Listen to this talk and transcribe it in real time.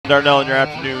Darnell and your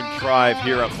afternoon drive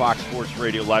here on Fox Sports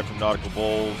Radio, live from Nautical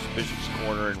Bowls, Bishop's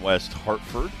Corner in West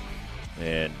Hartford.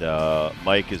 And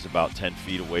Mike is about 10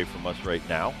 feet away from us right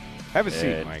now. Have a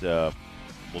seat, Mike. We'll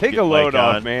Take a load Mike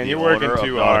off, man. You're working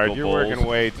too hard. You're working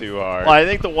way too hard. Well, I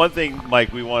think the one thing,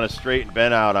 Mike, we want to straighten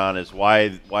Ben out on is why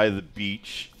the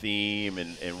beach theme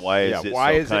and why is it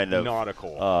so kind of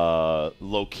nautical,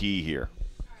 low-key here?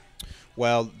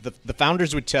 Well, the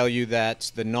founders would tell you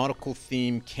that the nautical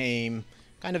theme came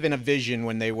kind of in a vision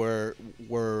when they were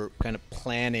kind of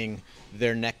planning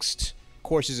their next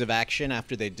courses of action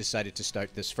after they decided to start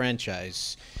this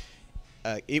franchise.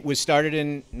 It was started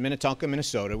in Minnetonka,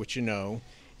 Minnesota, which you know,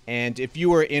 and if you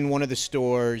were in one of the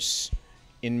stores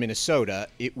in Minnesota,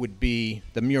 it would be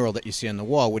the mural that you see on the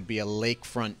wall would be a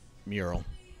lakefront mural.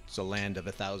 It's a land of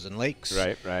 1,000 lakes.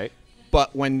 Right, right.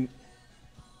 But when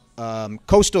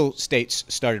coastal states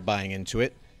started buying into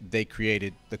it, they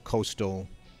created the coastal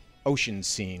ocean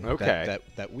scene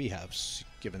that we have,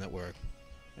 given that we're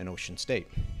an ocean state.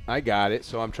 I got it.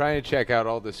 So I'm trying to check out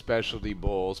all the specialty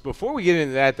bowls. Before we get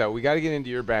into that, though, we got to get into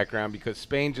your background because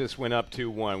Spain just went up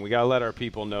 2-1. We got to let our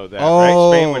people know that,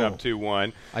 right? Spain went up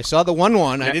 2-1. I saw the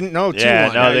 1-1. I didn't know 2-1.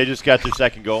 Yeah, no, they just got their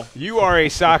second goal. You are a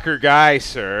soccer guy,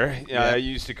 sir. I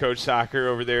used to coach soccer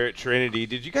over there at Trinity.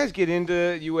 Did you guys get into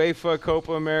UEFA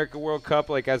Copa America World Cup,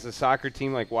 like as a soccer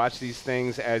team, like watch these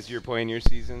things as you're playing your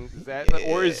seasons? Is that,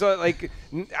 or is it like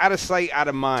out of sight, out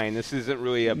of mind? This isn't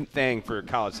really a thing for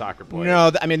college soccer players.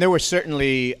 No, I mean, there were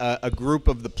certainly a group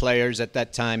of the players at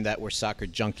that time that were soccer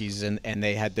junkies, and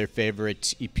they had their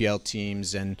favorite EPL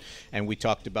teams, and we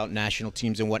talked about national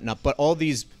teams and whatnot. But all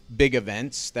these big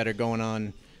events that are going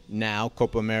on now,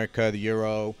 Copa America, the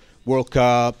Euro, World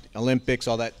Cup, Olympics,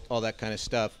 all that kind of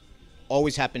stuff,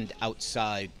 always happened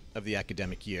outside of the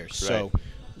academic year. Right. So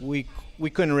we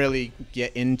couldn't really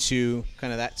get into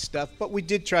kind of that stuff, but we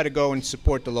did try to go and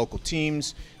support the local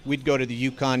teams. We'd go to the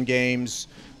UConn games.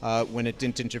 When it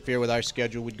didn't interfere with our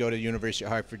schedule, we'd go to the University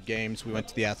of Hartford games. We went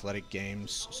to the athletic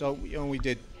games. So, you know, we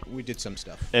did some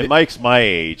stuff. And Mike's my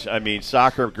age. I mean,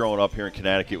 soccer growing up here in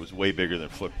Connecticut was way bigger than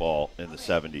football in the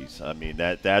 70s. I mean,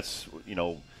 that's, you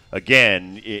know,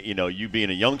 again, you being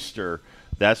a youngster,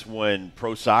 that's when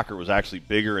pro soccer was actually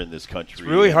bigger in this country. It's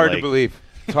really hard to believe.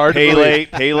 It's hard to believe.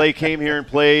 Pele came here and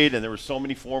played, and there were so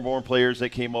many foreign-born players that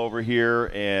came over here.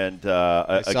 And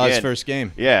I saw his first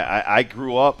game. Yeah, I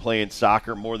grew up playing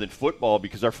soccer more than football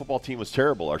because our football team was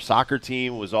terrible. Our soccer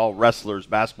team was all wrestlers,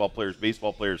 basketball players,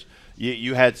 baseball players.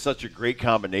 You had such a great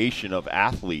combination of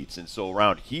athletes. And so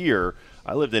around here,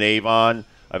 I lived in Avon.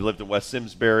 I've lived in West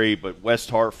Simsbury, but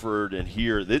West Hartford and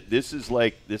here, this is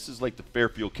like the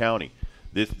Fairfield County.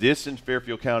 This and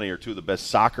Fairfield County are two of the best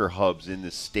soccer hubs in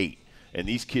the state. And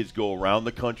these kids go around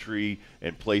the country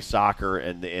and play soccer,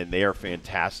 and they are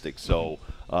fantastic. So,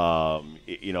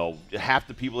 half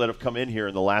the people that have come in here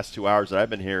in the last 2 hours that I've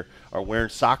been here are wearing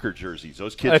soccer jerseys.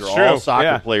 Those kids are all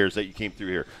soccer players that you came through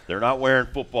here. They're not wearing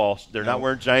football. They're not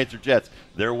wearing Giants or Jets.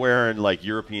 They're wearing, like,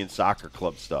 European soccer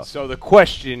club stuff. So the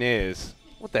question is,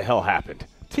 what the hell happened?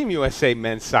 Team USA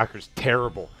men's soccer is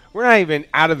terrible. We're not even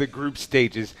out of the group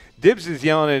stages. Dibs is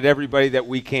yelling at everybody that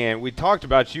we can. We talked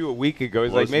about you a week ago.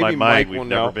 He's like, maybe Mike will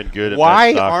know. We've never been good at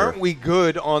Why aren't we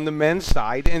good on the men's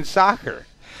side in soccer?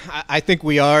 I think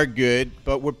we are good,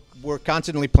 but we're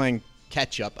constantly playing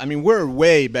catch up. I mean, we're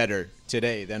way better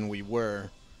today than we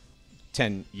were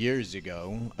 10 years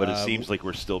ago. But it seems like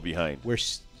we're still behind.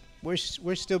 We're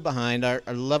still behind. Our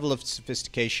level of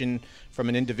sophistication from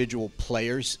an individual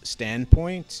player's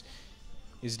standpoint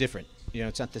is different. You know,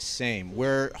 it's not the same.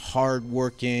 We're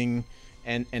hardworking,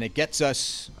 and it gets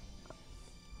us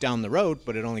down the road,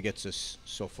 but it only gets us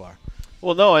so far.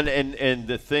 Well, no, and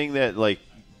the thing that, like,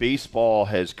 baseball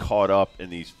has caught up in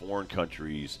these foreign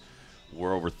countries,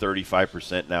 we're over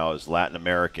 35% now is Latin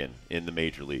American in the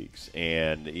major leagues.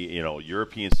 And, you know,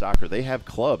 European soccer, they have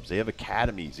clubs. They have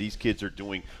academies. These kids are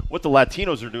doing what the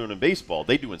Latinos are doing in baseball.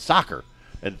 They do in soccer.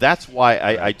 And that's why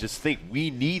I just think we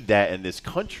need that in this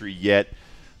country, yet –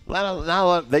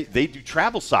 they do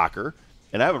travel soccer,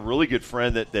 and I have a really good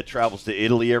friend that travels to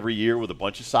Italy every year with a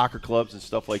bunch of soccer clubs and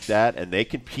stuff like that, and they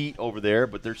compete over there,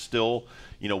 but they're still,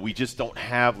 you know, we just don't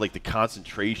have, like, the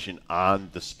concentration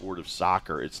on the sport of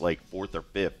soccer. It's like fourth or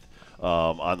fifth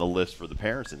on the list for the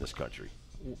parents in this country.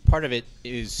 Part of it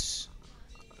is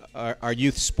our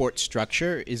youth sports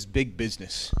structure is big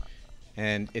business.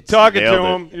 And it's talking to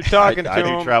him. You're talking to him.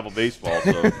 I do travel baseball,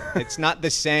 so it's not the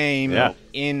same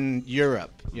in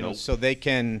Europe, you know. So they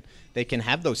can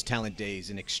have those talent days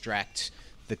and extract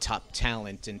the top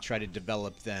talent and try to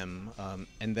develop them,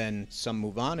 and then some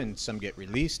move on and some get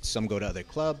released, some go to other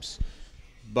clubs.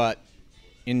 But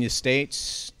in the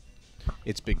States,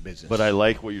 it's big business. But I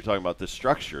like what you're talking about, the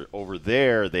structure. Over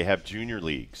there, they have junior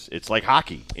leagues. It's like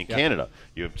hockey in Canada.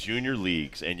 You have junior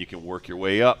leagues, and you can work your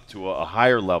way up to a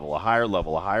higher level, a higher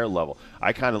level, a higher level.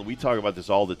 We talk about this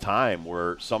all the time,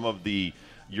 where some of the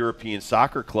European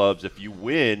soccer clubs, if you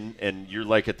win and you're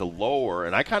like at the lower,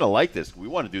 and I kind of like this. We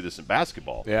want to do this in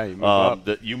basketball. Yeah, you move up.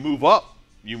 You move up.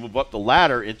 You move up the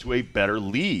ladder into a better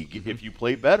league if you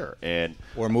play better,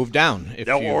 or move down if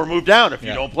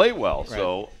you don't play well. Right.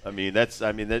 So that's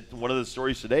one of the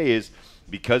stories today is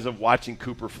because of watching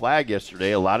Cooper Flag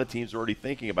yesterday. A lot of teams are already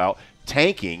thinking about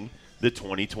tanking the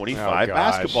 2025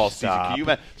 basketball season. Can you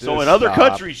imagine? So in other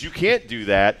countries, you can't do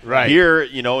that. Right. Here,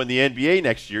 in the NBA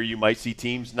next year, you might see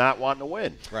teams not wanting to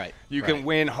win. Right. You can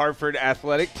win Hartford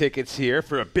athletic tickets here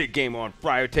for a big game on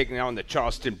Friday, taking on the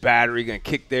Charleston Battery, going to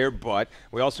kick their butt.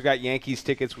 We also got Yankees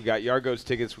tickets. We got Yargos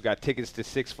tickets. We got tickets to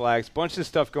Six Flags. Bunch of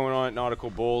stuff going on at Nautical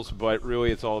Bowls, but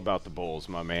really it's all about the Bowls,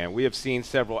 my man. We have seen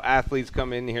several athletes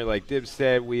come in here, like Dib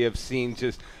said. We have seen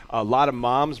just a lot of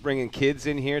moms bringing kids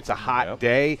in here. It's a hot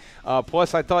day.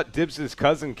 Plus, I thought Dibs'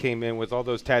 cousin came in with all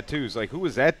those tattoos. Like, who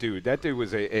was that dude? That dude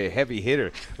was a heavy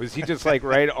hitter. Was he just like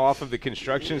right off of the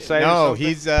construction site? No,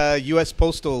 he's a U.S.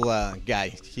 Postal guy.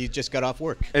 He just got off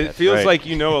work. It feels like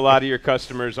you know a lot of your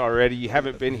customers already. You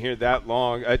haven't been here that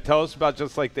long. Tell us about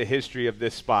just like the history of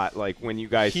this spot, like when you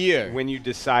guys when you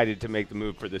decided to make the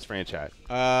move for this franchise.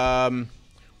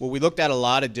 Well, we looked at a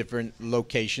lot of different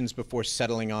locations before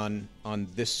settling on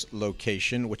this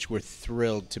location, which we're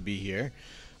thrilled to be here.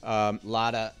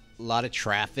 Lot of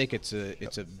traffic. It's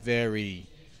a very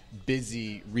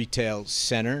busy retail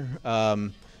center.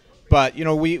 But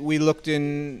we looked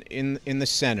in the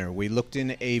center. We looked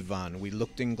in Avon. We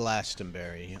looked in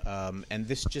Glastonbury, and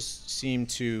this just seemed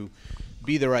to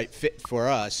be the right fit for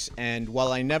us. And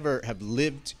while I never have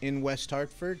lived in West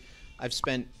Hartford, I've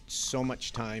spent so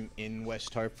much time in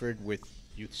West Hartford with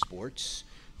youth sports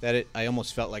that I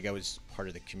almost felt like I was part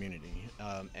of the community.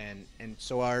 And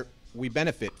so we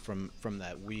benefit from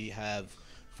that. We have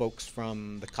folks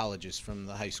from the colleges, from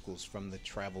the high schools, from the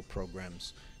travel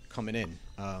programs coming in,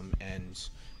 and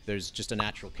there's just a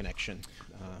natural connection.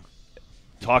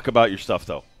 Talk about your stuff,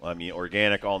 though.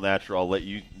 Organic, all natural. I'll let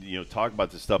you talk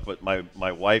about this stuff. But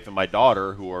my wife and my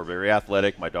daughter, who are very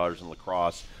athletic, my daughter's in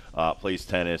lacrosse, plays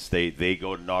tennis. They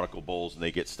go to Nautical Bowls and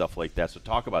they get stuff like that. So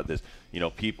talk about this.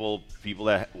 People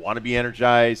that want to be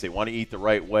energized, they want to eat the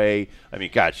right way.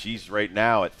 God, she's right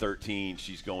now at 13.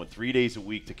 She's going 3 days a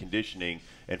week to conditioning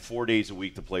and 4 days a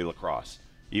week to play lacrosse.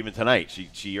 Even tonight,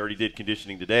 she already did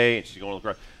conditioning today, and she's going to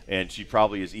lacrosse, and she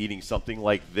probably is eating something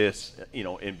like this,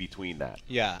 in between that.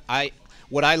 Yeah,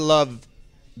 what I love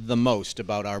the most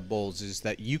about our bowls is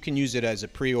that you can use it as a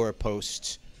pre or a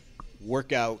post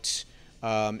workout.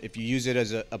 If you use it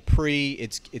as a pre,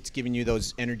 it's giving you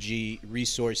those energy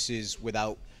resources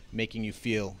without making you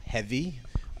feel heavy.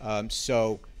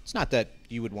 So it's not that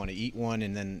you would want to eat one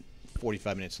and then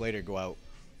 45 minutes later go out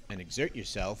and exert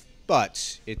yourself,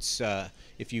 but it's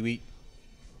if you eat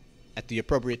at the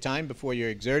appropriate time before you're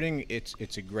exerting,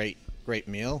 it's a great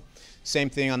meal.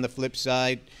 Same thing on the flip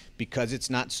side, because it's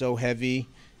not so heavy,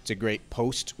 it's a great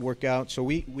post workout. So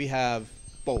we have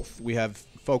both. We have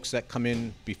folks that come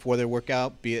in before their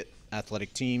workout, be it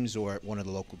athletic teams or one of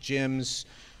the local gyms,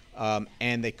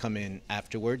 and they come in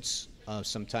afterwards.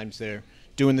 Sometimes they're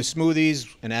doing the smoothies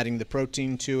and adding the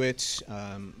protein to it.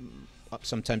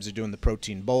 Sometimes they're doing the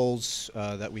protein bowls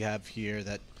that we have here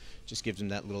that just gives them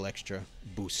that little extra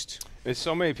boost. There's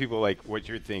so many people, like what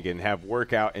you're thinking, have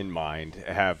workout in mind,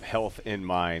 have health in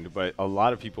mind, but a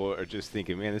lot of people are just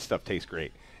thinking, man, this stuff tastes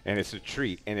great. And it's a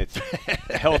treat, and it's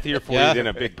healthier for you than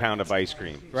a big pound of ice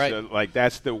cream. Right. So,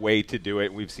 that's the way to do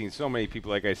it. We've seen so many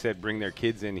people, like I said, bring their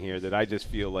kids in here that I just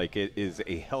feel like it is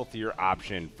a healthier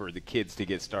option for the kids to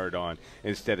get started on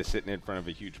instead of sitting in front of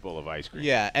a huge bowl of ice cream.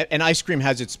 Yeah, and ice cream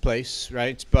has its place,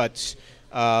 right? But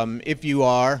if you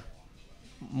are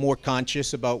more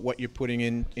conscious about what you're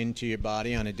putting into your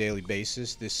body on a daily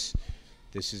basis, this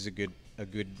is a good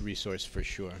resource for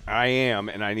sure. I am,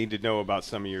 and I need to know about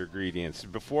some of your ingredients.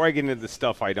 Before I get into the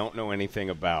stuff I don't know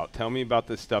anything about, tell me about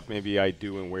the stuff maybe I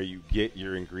do and where you get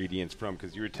your ingredients from,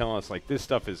 because you were telling us, like, this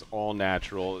stuff is all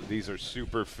natural. These are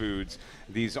superfoods.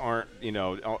 These aren't,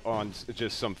 on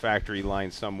just some factory line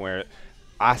somewhere.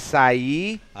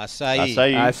 Acai.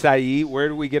 Where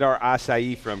do we get our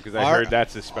acai from? Because I heard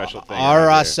that's a special thing. Our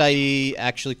acai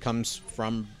actually comes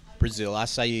from Brazil.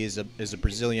 Acai is a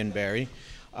Brazilian berry.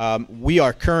 We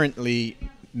are currently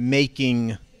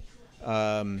making,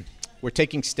 we're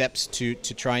taking steps to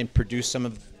try and produce some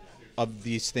of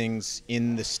these things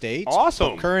in the States.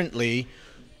 Awesome. But currently,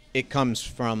 it comes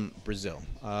from Brazil.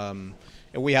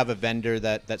 and we have a vendor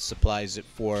that supplies it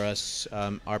for us.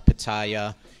 Our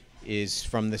pitaya is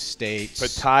from the States.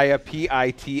 Pitaya,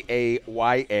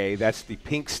 Pitaya. That's the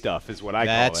pink stuff, is what I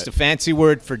call it. That's the fancy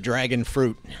word for dragon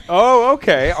fruit. Oh,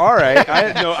 okay. All right.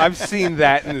 I've seen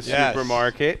that in the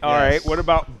supermarket. All right. What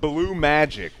about Blue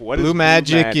Magic? Blue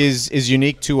Magic is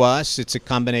unique to us. It's a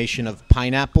combination of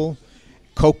pineapple,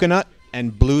 coconut,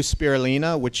 and blue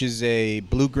spirulina, which is a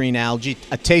blue-green algae,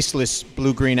 a tasteless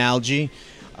blue-green algae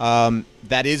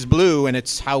that is blue, and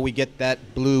it's how we get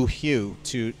that blue hue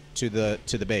to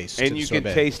the base. And you can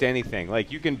taste anything.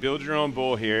 Like, you can build your own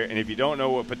bowl here, and if you don't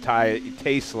know what pitaya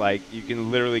tastes like, you can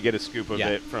literally get a scoop of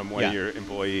it from one of your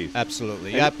employees.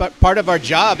 Absolutely. But part of our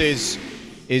job is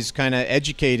kind of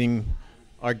educating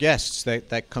our guests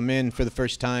that come in for the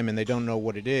first time and they don't know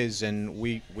what it is, and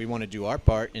we want to do our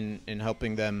part in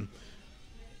helping them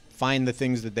find the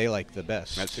things that they like the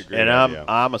best. That's a great idea.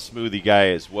 I'm a smoothie guy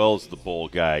as well as the bowl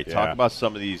guy. Talk about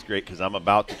some of these great, because I'm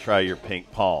about to try your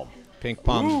pink palm. Pink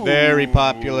palm's very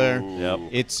popular. Yep.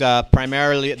 It's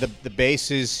primarily the base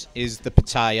is the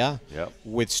pitaya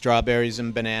with strawberries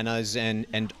and bananas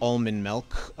and almond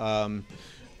milk.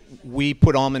 We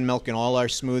put almond milk in all our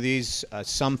smoothies.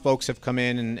 Some folks have come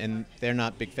in and they're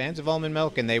not big fans of almond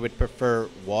milk and they would prefer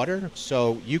water.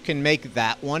 So you can make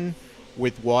that one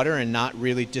with water and not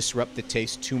really disrupt the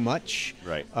taste too much.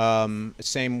 Right.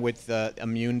 Same with the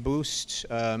Immune Boost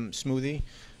smoothie.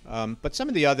 But some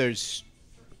of the others,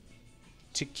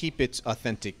 to keep its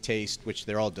authentic taste, which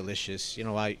they're all delicious,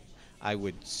 I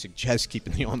would suggest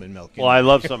keeping the almond milk in. Well, I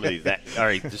love some of these. All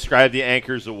right, describe the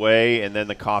Anchors Away and then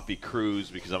the Coffee Cruise,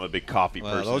 because I'm a big coffee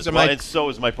person. Those are and so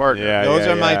is my partner. Those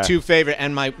are my two favorite.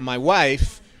 And my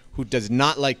wife, who does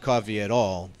not like coffee at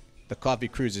all, the Coffee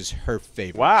Cruise is her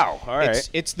favorite. Wow! All right.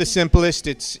 It's the simplest.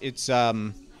 It's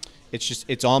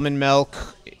almond milk.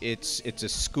 It's a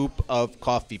scoop of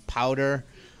coffee powder.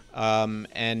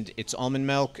 And it's almond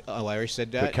milk. Oh, I already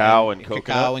said that. Cacao and coconut.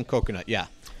 Cacao and coconut, yeah.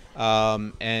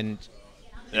 And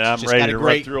I'm ready to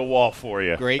run through a wall for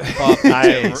you. Great coffee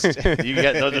taste.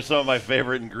 Those are some of my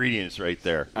favorite ingredients right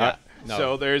there. No.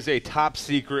 So there's a top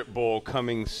secret bowl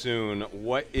coming soon.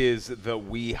 What is the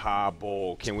Weehaw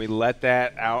Bowl? Can we let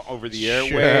that out over the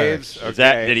airwaves?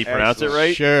 Okay. Did he pronounce it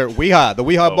right? Sure. Weehaw, the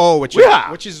Weehaw Bowl, which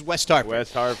is West Hartford.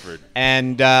 West Hartford.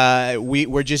 And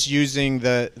we're just using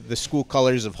the school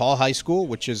colors of Hall High School,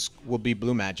 which will be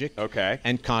Blue Magic. Okay.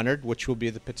 And Conard, which will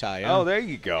be the pitaya. Oh, there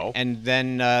you go. And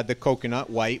then the coconut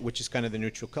white, which is kind of the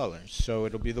neutral colors. So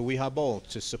it'll be the Weehaw Bowl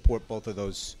to support both of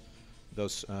those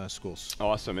schools.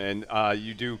 Awesome. And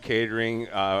you do catering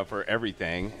for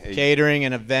everything. Catering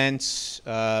and events.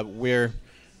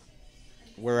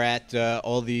 We're at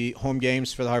all the home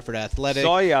games for the Hartford Athletic.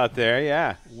 Saw you out there,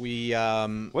 yeah. We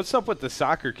what's up with the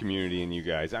soccer community and you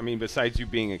guys? I mean, besides you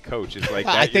being a coach, it's like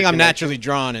I think I'm naturally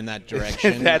drawn in that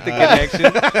direction. Is that the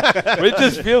connection? But it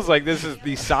just feels like this is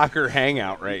the soccer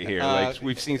hangout right here. Like,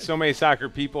 we've seen so many soccer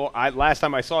people. Last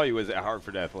time I saw you was at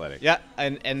Hartford Athletic. Yeah,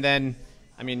 and then,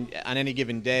 I mean, on any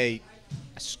given day,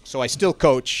 so I still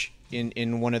coach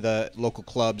in one of the local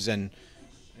clubs, and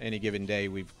any given day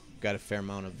we've got a fair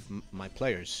amount of my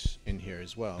players in here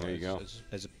as well. There you go.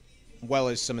 As well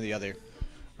as some of the other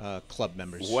club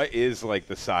members. What is like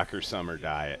the soccer summer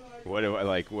diet? What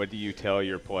do you tell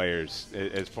your players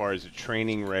as far as a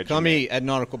training regimen? Come eat at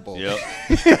Nautical Bowls. Yep.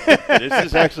 This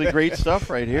is actually great stuff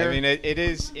right here. I mean, it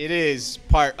is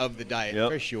part of the diet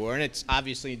for sure, and it's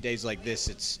obviously days like this,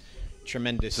 it's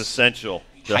tremendous. It's essential.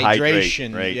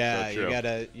 Hydration, right? Yeah, so you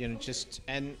gotta just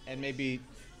and maybe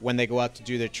when they go out to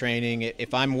do their training,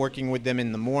 if I'm working with them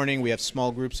in the morning, we have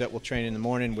small groups that will train in the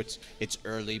morning, which it's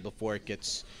early before it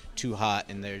gets too hot,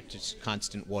 and they're just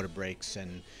constant water breaks,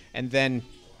 and then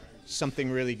something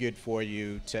really good for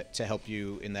you to help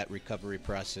you in that recovery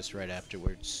process right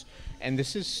afterwards. And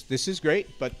this is great,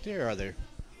 but there are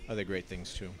other great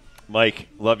things too. Mike,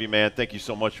 love you, man. Thank you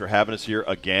so much for having us here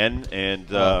again, and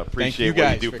appreciate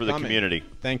what you do for the community.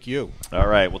 Thank you. All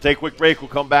right, we'll take a quick break. We'll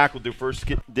come back. We'll do First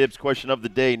Dibs question of the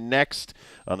day next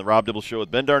on the Rob Dibble Show with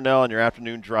Ben Darnell on your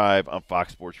afternoon drive on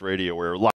Fox Sports Radio. We're live.